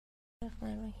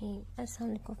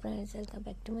Assalamualaikum friends, welcome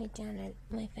back to my channel,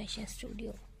 my fashion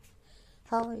studio.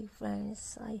 How are you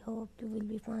friends? I hope you will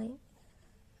be fine.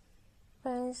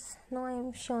 Friends, now I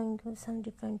am showing you some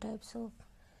different types of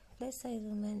plus size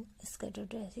women skirt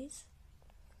dresses,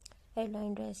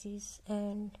 headline dresses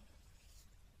and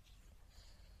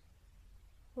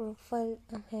full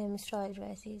hem style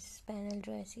dresses, panel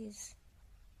dresses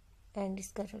and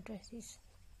skirt dresses.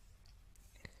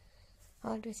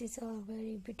 All dresses are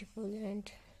very beautiful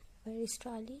and very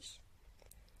stylish.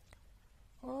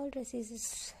 All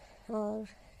dresses are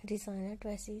designer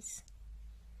dresses,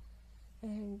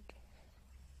 and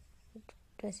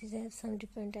dresses have some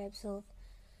different types of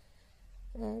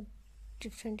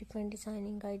different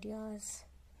designing ideas,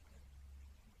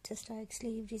 just like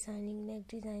sleeve designing, neck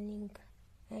designing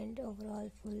and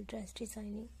overall full dress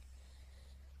designing.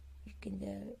 You can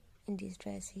wear in these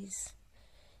dresses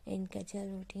in casual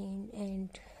routine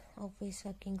and office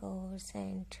working hours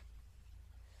and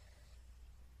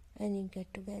any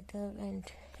get together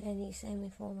and any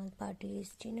semi-formal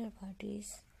parties, dinner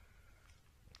parties.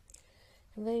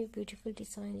 Very beautiful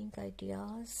designing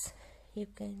ideas. You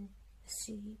can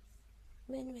see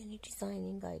many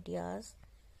designing ideas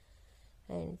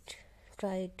and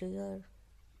try it to your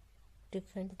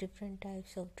different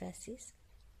types of dresses.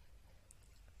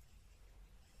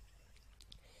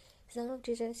 Some of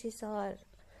the dresses are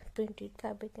printed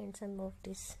fabric and some of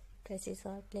these dresses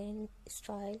are plain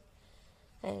style,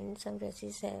 and some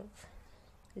dresses have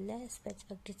less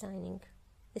patchwork designing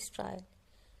style.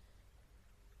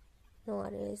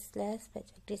 Nowadays less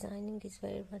patchwork designing is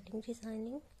very wedding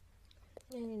designing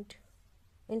and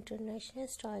international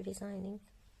style designing.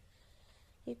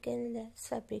 You can less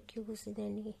fabric use in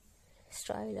any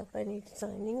style of any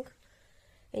designing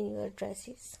in your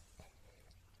dresses.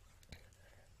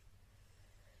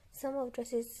 Some of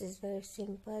dresses is very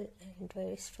simple and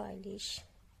very stylish.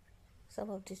 Some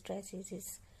of these dresses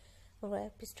is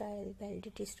wrap style,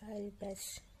 belted style,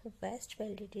 vest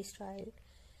belted style,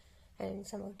 and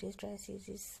some of these dresses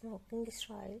is smoking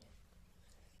style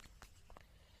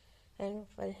and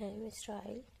full hem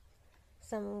style.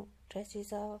 Some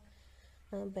dresses are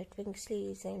between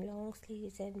sleeves and long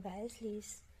sleeves and bell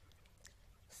sleeves.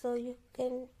 So you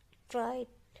can try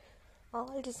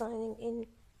all designing in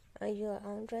your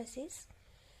own dresses,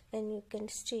 and you can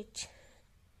stitch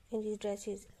in these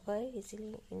dresses very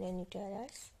easily in any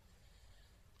tailors.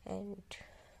 And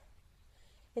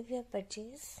if you have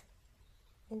purchased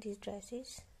in these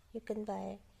dresses, you can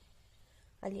buy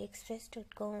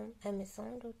aliexpress.com,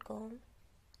 amazon.com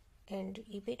and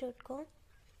ebay.com.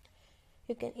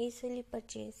 You can easily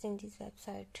purchase in this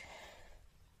website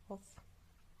of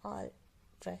all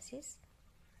dresses.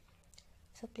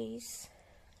 So please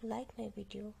like my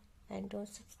video and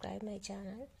don't subscribe my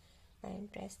channel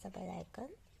and press the bell icon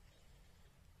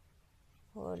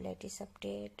for latest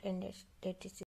update and latest